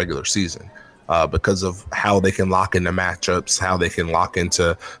slog of a regular season. Because of how they can lock into matchups, how they can lock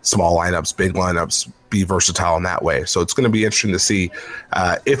into small lineups, big lineups, be versatile in that way. So it's going to be interesting to see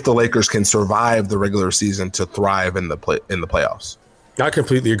if the Lakers can survive the regular season to thrive in the playoffs. I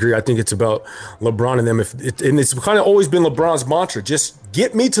completely agree. I think it's about LeBron and them. And it's kind of always been LeBron's mantra: just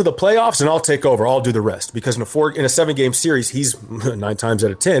get me to the playoffs and I'll take over. I'll do the rest. Because in a 7-game series, he's 9 times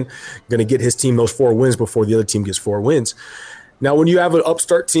out of 10 going to get his team those 4 wins before the other team gets 4 wins. Now, when you have an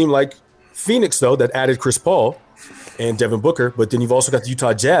upstart team like Phoenix, though, that added Chris Paul and Devin Booker, but then you've also got the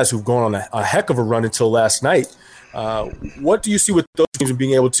Utah Jazz, who've gone on a heck of a run until last night. What do you see with those teams and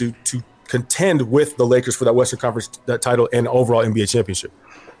being able to contend with the Lakers for that Western Conference title and overall NBA championship?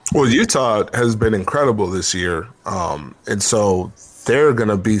 Well, Utah has been incredible this year, and so they're going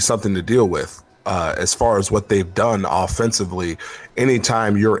to be something to deal with as far as what they've done offensively.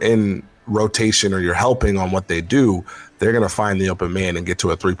 Anytime you're in rotation or you're helping on what they do, they're going to find the open man and get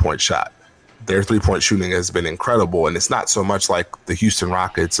to a three-point shot. Their three-point shooting has been incredible, and it's not so much like the Houston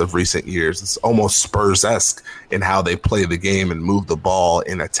Rockets of recent years. It's almost Spurs-esque in how they play the game and move the ball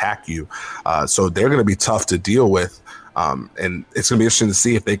and attack you. So they're going to be tough to deal with, and it's going to be interesting to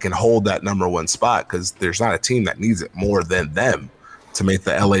see if they can hold that number 1 spot, because there's not a team that needs it more than them to make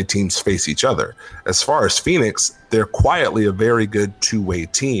the LA teams face each other. As far as Phoenix, they're quietly a very good two-way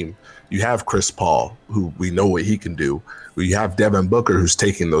team. You have Chris Paul, who we know what he can do. You have Devin Booker, who's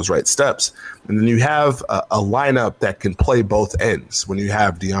taking those right steps. And then you have a lineup that can play both ends. When you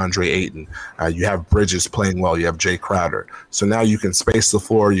have DeAndre Ayton, you have Bridges playing well, you have Jay Crowder. So now you can space the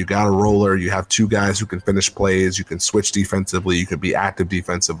floor. You got a roller. You have 2 guys who can finish plays. You can switch defensively. You can be active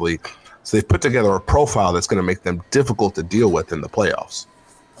defensively. So they've put together a profile that's going to make them difficult to deal with in the playoffs.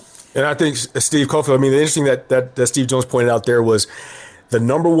 And I think Steve Cofield, the interesting that Steve Jones pointed out there was the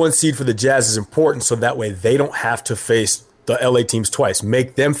number 1 seed for the Jazz is important, so that way they don't have to face the LA teams twice.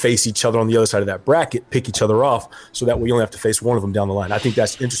 Make them face each other on the other side of that bracket, pick each other off, so that way you only have to face one of them down the line. I think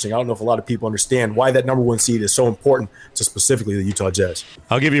that's interesting. I don't know if a lot of people understand why that number 1 seed is so important to specifically the Utah Jazz.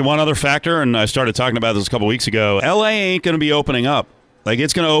 I'll give you one other factor, and I started talking about this a couple weeks ago. LA ain't going to be opening up. Like,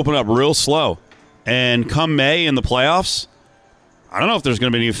 it's going to open up real slow. And come May in the playoffs, I don't know if there's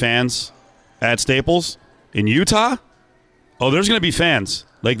going to be any fans at Staples. In Utah, there's going to be fans.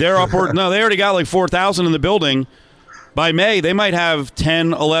 Like, they're upward. No, they already got like 4,000 in the building. By May, they might have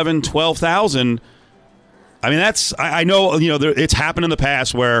 10, 11, 12,000. I mean, I know, it's happened in the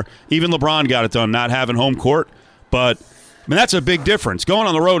past where even LeBron got it done, not having home court. But, I mean, that's a big difference. Going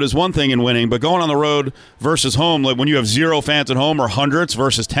on the road is one thing in winning, but going on the road versus home, like when you have 0 fans at home or hundreds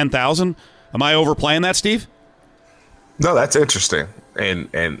versus 10,000, am I overplaying that, Steve? No, that's interesting.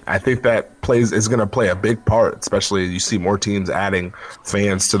 And I think that is going to play a big part, especially you see more teams adding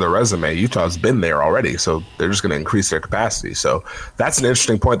fans to their resume. Utah's been there already, so they're just going to increase their capacity. So that's an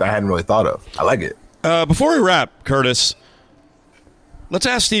interesting point that I hadn't really thought of. I like it. Before we wrap, Curtis, let's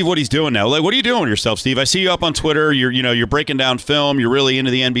ask Steve what he's doing now. Like, what are you doing with yourself, Steve? I see you up on Twitter. You're breaking down film. You're really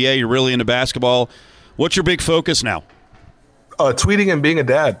into the NBA. You're really into basketball. What's your big focus now? Tweeting and being a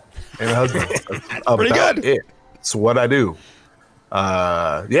dad and a husband. Pretty good. It's what I do.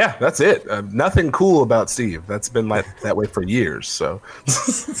 Yeah, that's it. Nothing cool about Steve. That's been like that way for years. So,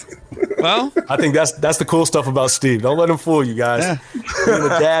 well, I think that's the cool stuff about Steve. Don't let him fool you guys. Yeah.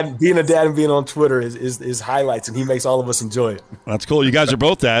 Being a dad and being on Twitter is highlights, and he makes all of us enjoy it. That's cool. You guys are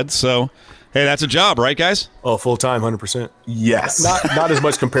both dads, so hey, that's a job, right, guys? Oh, full time, 100%. Yes. Not as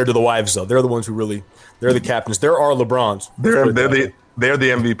much compared to the wives though. They're the ones who they're the captains. There are LeBrons. They're the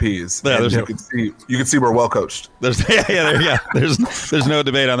MVPs. Yeah, you can see we're well coached. There's no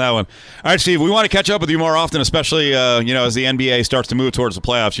debate on that one. All right, Steve, we want to catch up with you more often, especially as the NBA starts to move towards the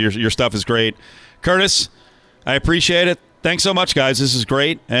playoffs. Your stuff is great. Curtis, I appreciate it. Thanks so much, guys. This is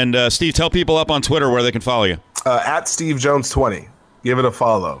great. And Steve, tell people up on Twitter where they can follow you. At Steve Jones 20. Give it a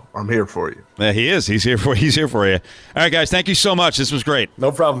follow. I'm here for you. Yeah, he is. He's here for you. All right, guys. Thank you so much. This was great.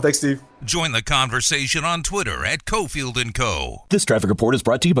 No problem. Thanks, Steve. Join the conversation on Twitter at Cofield & Co. This traffic report is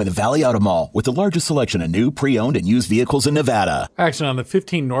brought to you by the Valley Auto Mall, with the largest selection of new, pre-owned, and used vehicles in Nevada. Action on the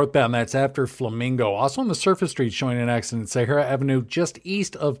 15 northbound, that's after Flamingo. Also on the surface street, showing an accident, Sahara Avenue, just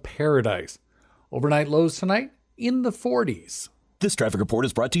east of Paradise. Overnight lows tonight in the 40s. This traffic report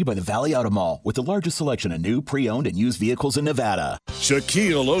is brought to you by the Valley Auto Mall, with the largest selection of new, pre-owned, and used vehicles in Nevada.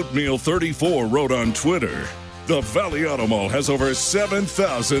 Shaquille Oatmeal 34 wrote on Twitter, "The Valley Auto Mall has over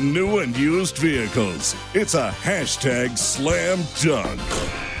 7,000 new and used vehicles. It's a hashtag slam dunk.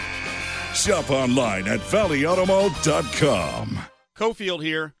 Shop online at valleyautomall.com." Cofield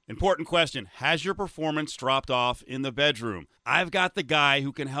here. Important question. Has your performance dropped off in the bedroom? I've got the guy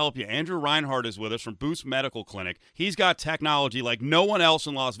who can help you. Andrew Reinhardt is with us from Boost Medical Clinic. He's got technology like no one else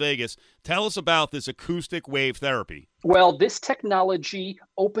in Las Vegas. Tell us about this acoustic wave therapy. Well, this technology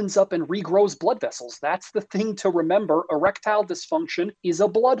opens up and regrows blood vessels. That's the thing to remember. Erectile dysfunction is a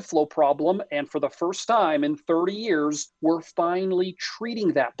blood flow problem. And for the first time in 30 years, we're finally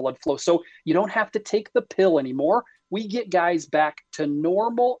treating that blood flow. So you don't have to take the pill anymore. We get guys back to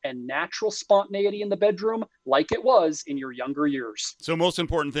normal and natural spontaneity in the bedroom like it was in your younger years. So most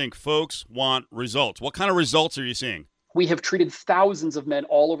important thing, folks want results. What kind of results are you seeing? We have treated thousands of men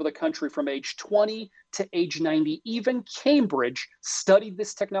all over the country from age 20 to age 90. Even Cambridge studied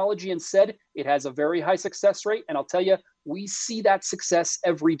this technology and said it has a very high success rate. And I'll tell you, we see that success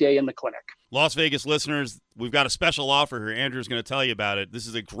every day in the clinic. Las Vegas listeners, we've got a special offer here. Andrew's going to tell you about it. This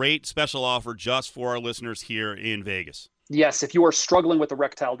is a great special offer just for our listeners here in Vegas. Yes, if you are struggling with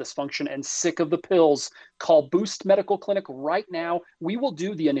erectile dysfunction and sick of the pills, call Boost Medical Clinic right now. We will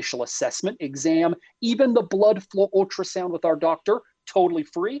do the initial assessment, exam, even the blood flow ultrasound with our doctor, totally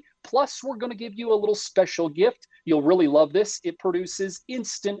free. Plus, we're going to give you a little special gift. You'll really love this. It produces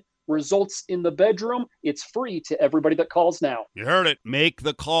instant results in the bedroom. It's free to everybody that calls now. You heard it. Make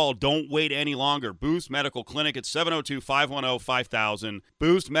the call. Don't wait any longer. Boost Medical Clinic at 702-510-5000.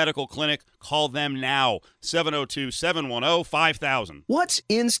 Boost Medical Clinic. Call them now. 702-710-5000. What's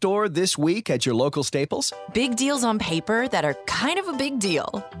in store this week at your local Staples? Big deals on paper that are kind of a big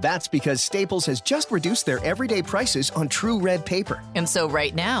deal. That's because Staples has just reduced their everyday prices on True Red paper. And so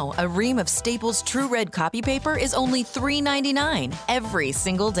right now, a ream of Staples True Red copy paper is only $3.99 every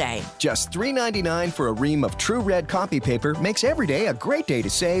single day. Just $3.99 for a ream of True Red copy paper makes every day a great day to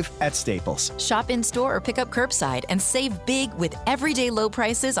save at Staples. Shop in-store or pick up curbside and save big with everyday low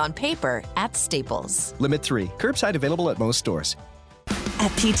prices on paper at Staples. Limit 3. Curbside available at most stores. At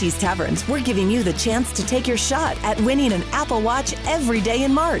PT's Taverns, we're giving you the chance to take your shot at winning an Apple Watch every day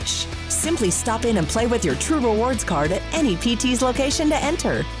in March. Simply stop in and play with your True Rewards card at any PT's location to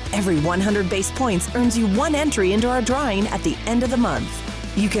enter. Every 100 base points earns you one entry into our drawing at the end of the month.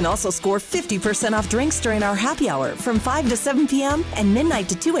 You can also score 50% off drinks during our happy hour from 5 to 7 p.m. and midnight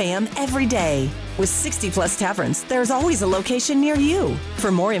to 2 a.m. every day. With 60-plus taverns, there's always a location near you.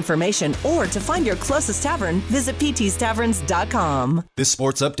 For more information or to find your closest tavern, visit ptstavern.com. This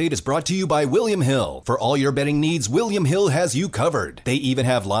sports update is brought to you by William Hill. For all your betting needs, William Hill has you covered. They even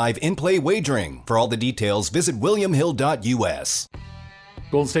have live in-play wagering. For all the details, visit williamhill.us.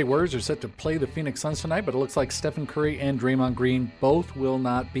 Golden State Warriors are set to play the Phoenix Suns tonight, but it looks like Stephen Curry and Draymond Green both will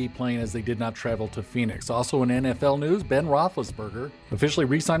not be playing as they did not travel to Phoenix. Also in NFL news, Ben Roethlisberger officially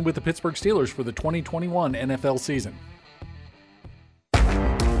re-signed with the Pittsburgh Steelers for the 2021 NFL season.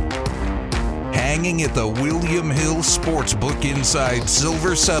 Hang hanging at the William Hill Sportsbook inside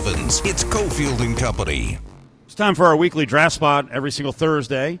Silver Sevens. It's Cofield and Company. It's time for our weekly draft spot every single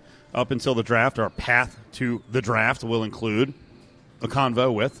Thursday up until the draft. Our path to the draft will include a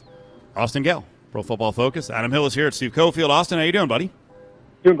convo with Austin Gale, Pro Football Focus. Adam Hill is here at Steve Cofield. Austin, how you doing, buddy?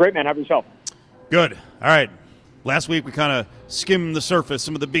 Doing great, man. How about yourself? Good. All right. Last week we kind of skimmed the surface,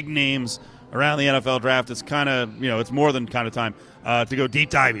 some of the big names around the NFL draft. It's kind of, it's more than kind of time to go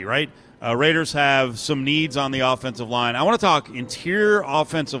deep divey, right? Raiders have some needs on the offensive line. I want to talk interior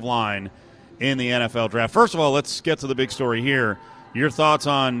offensive line in the NFL draft. First of all, let's get to the big story here. Your thoughts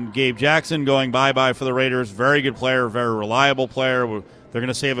on Gabe Jackson going bye-bye for the Raiders. Very good player, very reliable player. They're going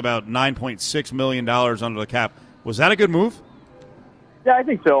to save about $9.6 million under the cap. Was that a good move? Yeah, I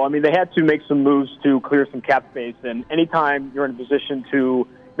think so. I mean, they had to make some moves to clear some cap space, and anytime you're in a position to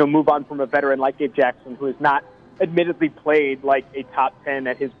move on from a veteran like Gabe Jackson, who has not admittedly played like a top 10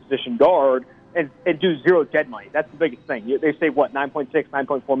 at his position guard, and do zero dead money. That's the biggest thing. They save,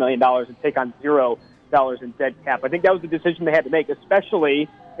 $9.4 million and take on $0 in dead cap. I think that was the decision they had to make, especially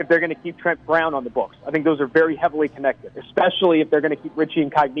if they're going to keep Trent Brown on the books. I think those are very heavily connected, especially if they're going to keep Richie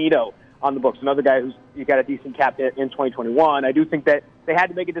Incognito on the books, another guy who's got a decent cap in 2021. I do think that they had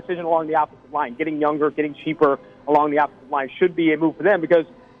to make a decision along the offensive line. Getting younger, getting cheaper along the offensive line should be a move for them, because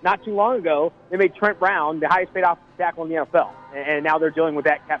not too long ago, they made Trent Brown the highest paid offensive tackle in the NFL, and now they're dealing with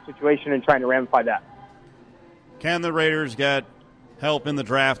that cap situation and trying to ramify that. Can the Raiders get help in the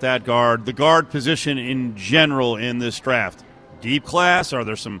draft at guard? The guard position in general in this draft, deep class? Are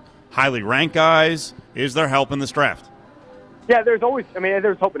there some highly ranked guys? Is there help in this draft? Yeah, there's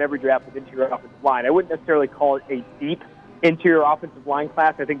hope in every draft with interior offensive line. I wouldn't necessarily call it a deep interior offensive line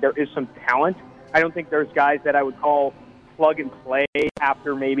class. I think there is some talent. I don't think there's guys that I would call plug and play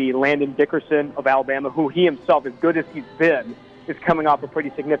after maybe Landon Dickerson of Alabama, who he himself, as good as he's been, is coming off a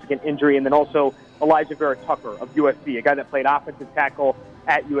pretty significant injury. And then also Elijah Vera Tucker of USC, a guy that played offensive tackle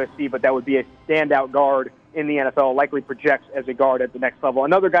at USC, but that would be a standout guard in the NFL, likely projects as a guard at the next level.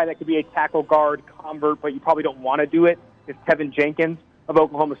 Another guy that could be a tackle guard convert, but you probably don't want to do it, is Tevin Jenkins of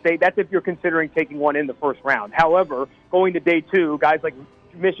Oklahoma State. That's if you're considering taking one in the first round. However, going to day two, guys like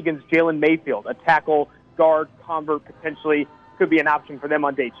Michigan's Jalen Mayfield, a tackle guard convert, potentially could be an option for them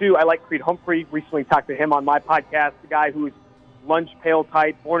on day two. I like Creed Humphrey. Recently talked to him on my podcast, the guy who's lunch pail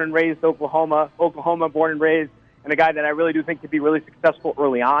type, born and raised Oklahoma, born and raised, and a guy that I really do think could be really successful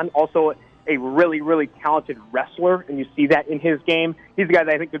early on. Also a really, really talented wrestler, and you see that in his game. He's a guy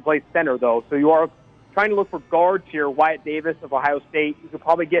that I think could play center, though. So you are trying to look for guards here. Wyatt Davis of Ohio State, you could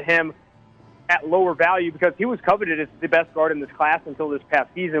probably get him at lower value because he was coveted as the best guard in this class until this past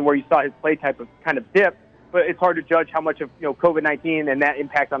season, where you saw his play type of kind of dip. But it's hard to judge how much of COVID-19 and that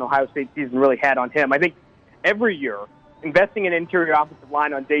impact on Ohio State season really had on him. I think every year investing in interior offensive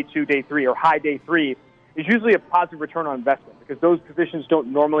line on day 2, day 3, or high day 3 is usually a positive return on investment, because those positions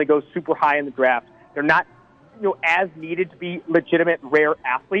don't normally go super high in the draft. They're not as needed to be legitimate, rare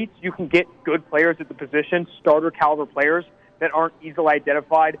athletes. You can get good players at the position, starter caliber players that aren't easily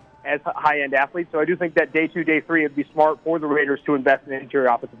identified as high-end athletes. So I do think that day 2, day 3 would be smart for the Raiders to invest in the interior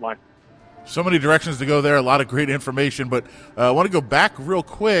offensive line. So many directions to go there, a lot of great information, but I want to go back real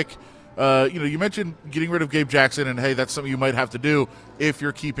quick. You mentioned getting rid of Gabe Jackson, and hey, that's something you might have to do if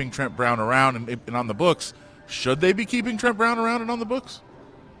you're keeping Trent Brown around and on the books. Should they be keeping Trent Brown around and on the books?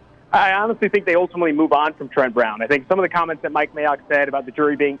 I honestly think they ultimately move on from Trent Brown. I think some of the comments that Mike Mayock said about the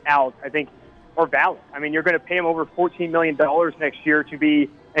jury being out, I think, are valid. I mean, you're going to pay him over $14 million next year to be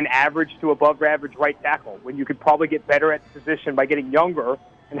an average to above-average right tackle, when you could probably get better at the position by getting younger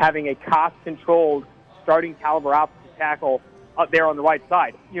and having a cost-controlled starting caliber offensive tackle up there on the right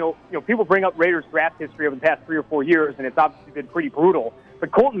side. People bring up Raiders draft history over the past 3 or 4 years, and it's obviously been pretty brutal.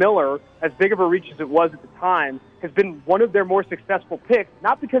 But Colton Miller, as big of a reach as it was at the time, has been one of their more successful picks,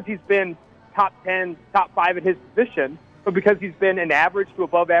 not because he's been top 10, top 5 at his position, but because he's been an average to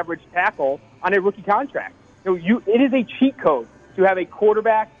above-average tackle on a rookie contract. It is a cheat code to have a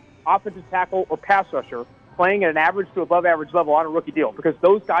quarterback, offensive tackle, or pass rusher playing at an average to above-average level on a rookie deal, because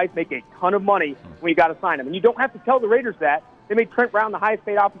those guys make a ton of money when you got to sign them. And you don't have to tell the Raiders that. They made Trent Brown the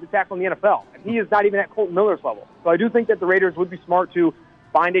highest-paid offensive tackle in the NFL, and he is not even at Colton Miller's level. So I do think that the Raiders would be smart to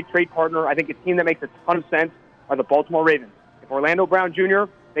find a trade partner. I think a team that makes a ton of sense are the Baltimore Ravens. If Orlando Brown Jr.,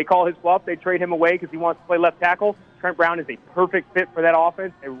 they call his bluff, they trade him away because he wants to play left tackle, Trent Brown is a perfect fit for that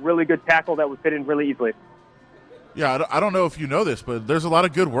offense, a really good tackle that would fit in really easily. Yeah, I don't know if you know this, but there's a lot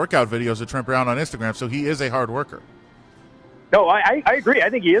of good workout videos of Trent Brown on Instagram, so he is a hard worker. No, I agree. I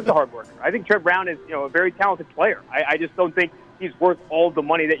think he is a hard worker. I think Trent Brown is a very talented player. I just don't think he's worth all the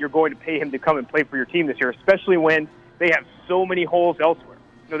money that you're going to pay him to come and play for your team this year, especially when they have so many holes elsewhere.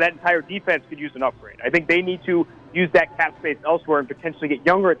 that entire defense could use an upgrade. I think they need to use that cap space elsewhere and potentially get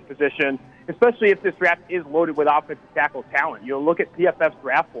younger at the position, especially if this draft is loaded with offensive tackle talent. Look at PFF's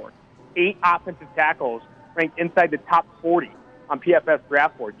draft board. 8 offensive tackles ranked inside the top 40 on PFF's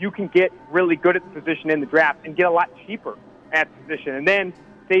draft board. You can get really good at the position in the draft and get a lot cheaper at the position. And then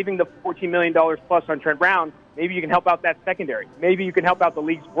saving the $14 million plus on Trent Brown, maybe you can help out that secondary. Maybe you can help out the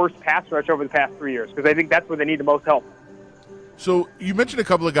league's worst pass rush over the past 3 years, because I think that's where they need the most help. So you mentioned a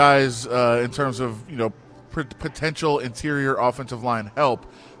couple of guys in terms of, potential interior offensive line help.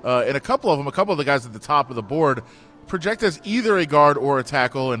 And a couple of the guys at the top of the board project as either a guard or a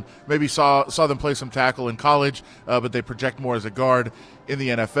tackle, and maybe saw them play some tackle in college, but they project more as a guard in the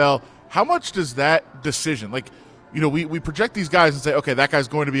NFL. How much does that decision, we project these guys and say, okay, that guy's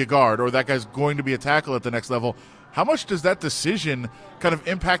going to be a guard or that guy's going to be a tackle at the next level. How much does that decision kind of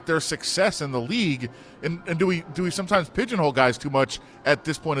impact their success in the league? And do we sometimes pigeonhole guys too much at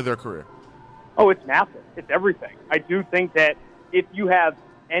this point of their career? Oh, it's massive. It's everything. I do think that if you have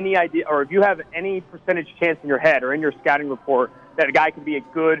any idea or if you have any percentage chance in your head or in your scouting report that a guy can be a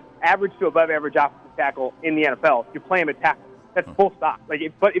good average to above average offensive tackle in the NFL, you play him at tackle. That's full stop. But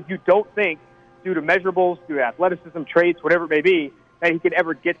if you don't think, due to measurables, due to athleticism, traits, whatever it may be, that he could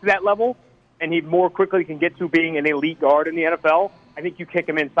ever get to that level, and he more quickly can get to being an elite guard in the NFL, I think you kick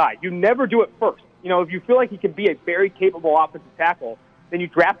him inside. You never do it first. If you feel like he can be a very capable offensive tackle, then you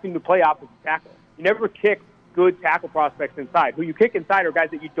draft him to play offensive tackle. You never kick good tackle prospects inside. Who you kick inside are guys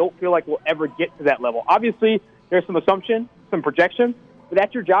that you don't feel like will ever get to that level. Obviously, there's some assumption, some projection, but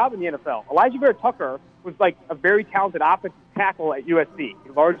that's your job in the NFL. Elijah Vera-Tucker was a very talented offensive tackle at USC. He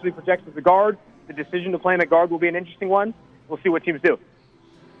largely projects as a guard. The decision to play him at guard will be an interesting one. We'll see what teams do.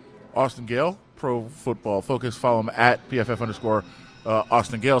 Austin Gale, Pro Football Focus. Follow him at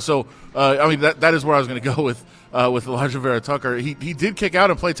PFF_Austin Gale. So, that is where I was going to go with Elijah Vera-Tucker. He did kick out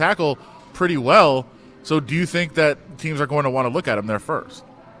and play tackle pretty well. So do you think that teams are going to want to look at him there first?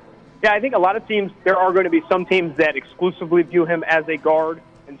 Yeah, I think a lot of teams, there are going to be some teams that exclusively view him as a guard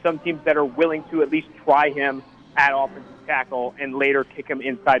and some teams that are willing to at least try him at offensive tackle and later kick him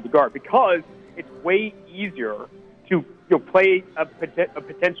inside the guard, because it's way easier to play a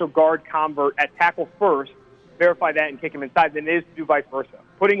potential guard convert at tackle first, verify that, and kick him inside than it is to do vice versa.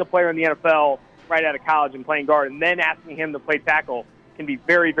 Putting a player in the NFL right out of college and playing guard and then asking him to play tackle can be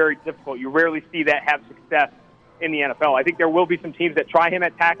very, very difficult. You rarely see that have success in the NFL. I think there will be some teams that try him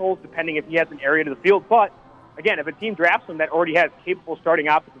at tackles, depending if he has an area to the field. But, again, if a team drafts him that already has capable starting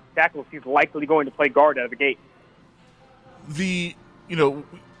offensive tackles, he's likely going to play guard out of the gate. We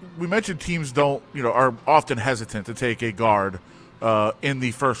mentioned teams are often hesitant to take a guard in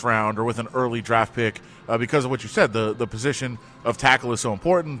the first round or with an early draft pick because of what you said. The position of tackle is so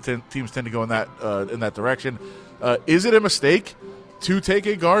important. Teams tend to go in that direction. Is it a mistake to take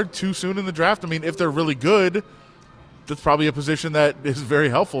a guard too soon in the draft? I mean, if they're really good, that's probably a position that is very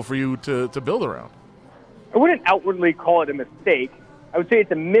helpful for you to build around. I wouldn't outwardly call it a mistake. I would say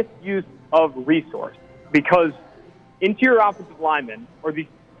it's a misuse of resource, because interior offensive linemen are the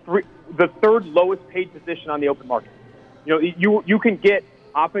third lowest paid position on the open market. You can get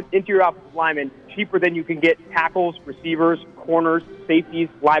interior offensive linemen cheaper than you can get tackles, receivers, corners, safeties,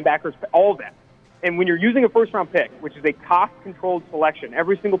 linebackers, all of that. And when you're using a first-round pick, which is a cost-controlled selection,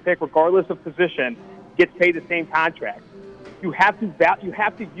 every single pick, regardless of position, gets paid the same contract. You have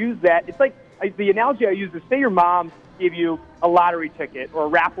to use that. It's like the analogy I use is, say your mom gave you a lottery ticket or a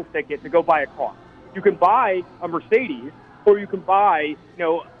raffle ticket to go buy a car. You can buy a Mercedes, or you can buy,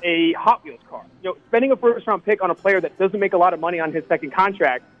 a Hot Wheels car. Spending a first-round pick on a player that doesn't make a lot of money on his second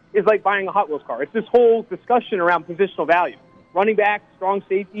contract is like buying a Hot Wheels car. It's this whole discussion around positional value. Running back, strong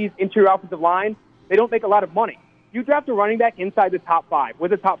safeties, interior offensive line, they don't make a lot of money. You draft a running back inside the top 5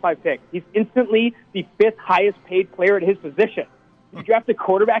 with a top 5 pick, he's instantly the 5th highest paid player at his position. You draft a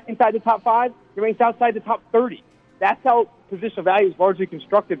quarterback inside the top 5, he ranks outside the top 30. That's how positional value is largely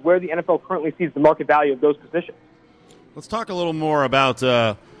constructed, where the NFL currently sees the market value of those positions. Let's talk a little more about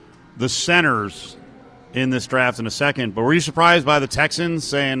the centers in this draft in a second. But were you surprised by the Texans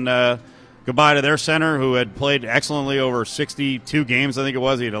saying goodbye to their center, who had played excellently over 62 games, I think it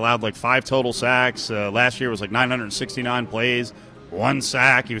was? He had allowed 5 total sacks. Last year was 969 plays, 1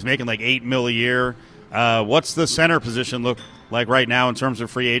 sack. He was making $8 million a year. What's the center position look like right now in terms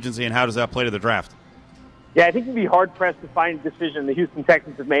of free agency, and how does that play to the draft? Yeah, I think you'd be hard-pressed to find a decision the Houston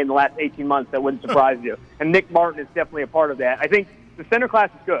Texans have made in the last 18 months that wouldn't surprise you. And Nick Martin is definitely a part of that. I think the center class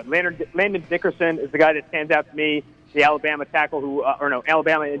is good. Landon Dickerson is the guy that stands out to me, the Alabama tackle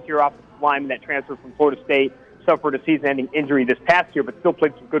Alabama interior offensive lineman that transferred from Florida State, suffered a season-ending injury this past year, but still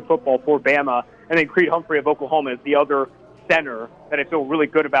played some good football for Bama. And then Creed Humphrey of Oklahoma is the other center that I feel really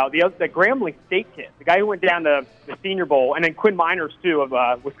good about. The Grambling State kid, the guy who went down to the Senior Bowl, and then Quinn Miners, too,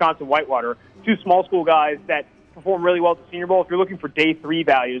 of Wisconsin Whitewater, 2 small school guys that perform really well at the Senior Bowl. If you're looking for day 3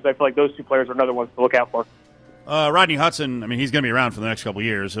 values, I feel like those 2 players are another ones to look out for. Rodney Hudson, I mean, he's going to be around for the next couple of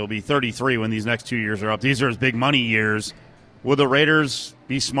years. He'll be 33 when these next 2 years are up. These are his big money years. Will the Raiders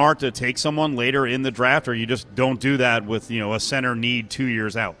be smart to take someone later in the draft, or you just don't do that with, a center need 2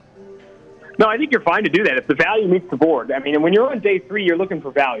 years out? No, I think you're fine to do that if the value meets the board. I mean, and when you're on day 3, you're looking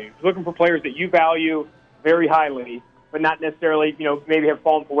for value. You're looking for players that you value very highly, but not necessarily, maybe have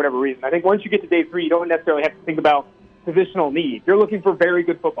fallen for whatever reason. I think once you get to day 3, you don't necessarily have to think about positional need. You're looking for very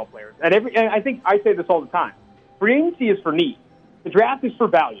good football players. And I think I say this all the time. Free agency is for need. The draft is for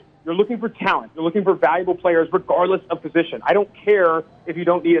value. You're looking for talent. You're looking for valuable players regardless of position. I don't care if you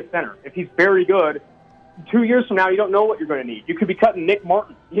don't need a center. If he's very good, 2 years from now, you don't know what you're going to need. You could be cutting Nick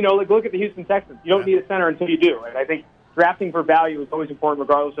Martin. Look at the Houston Texans. You don't need a center until you do. And I think drafting for value is always important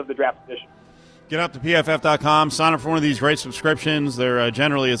regardless of the draft position. Get up to PFF.com. Sign up for one of these great subscriptions. There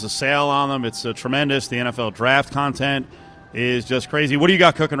generally is a sale on them. It's tremendous. The NFL draft content is just crazy. What do you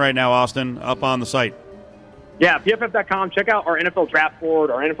got cooking right now, Austin, up on the site? Yeah, PFF.com. Check out our NFL draft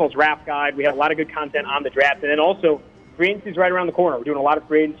board, our NFL draft guide. We have a lot of good content on the draft. And then also, free agency is right around the corner. We're doing a lot of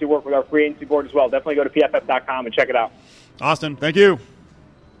free agency work with our free agency board as well. Definitely go to PFF.com and check it out. Austin, thank you.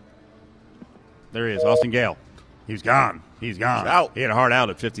 There he is, Austin Gale. He's gone. He's out. He had a hard out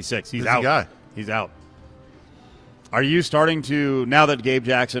at 56. He's out. Guy. He's out. Are you starting to, now that Gabe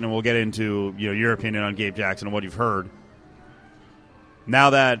Jackson, and we'll get into your opinion on Gabe Jackson and what you've heard, now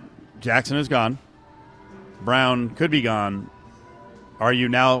that Jackson is gone, Brown could be gone, are you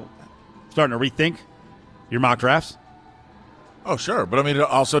now starting to rethink your mock drafts? Oh, sure. But, I mean, it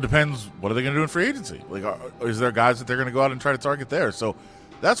also depends, what are they going to do in free agency? Like, is there guys that they're going to go out and try to target there? So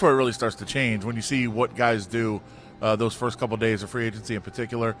that's where it really starts to change when you see what guys do those first couple days of free agency in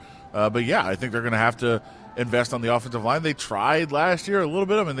particular. But, yeah, I think they're going to have to invest on the offensive line. They tried last year a little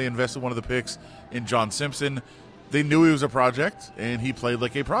bit. I mean, they invested one of the picks in John Simpson. They knew he was a project, and he played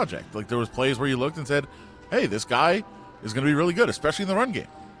like a project. Like, there was plays where you looked and said, hey, this guy is going to be really good, especially in the run game.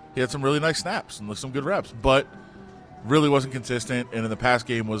 He had some really nice snaps and some good reps, but really wasn't consistent, and in the pass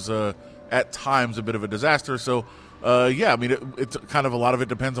game was at times a bit of a disaster. So, yeah, I mean, it's kind of a lot of it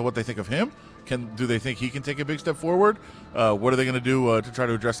depends on what they think of him. Do they think he can take a big step forward? What are they going to do to try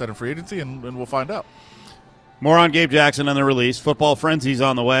to address that in free agency, and we'll find out. More on Gabe Jackson on the release. Football Frenzy's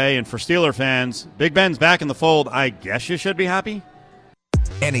on the way, and for Steeler fans, Big Ben's back in the fold. I guess you should be happy.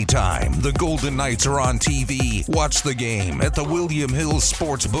 Anytime the Golden Knights are on TV, watch the game at the William Hill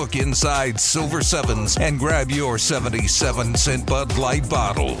Sportsbook inside Silver Sevens and grab your 77-cent Bud Light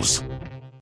bottles.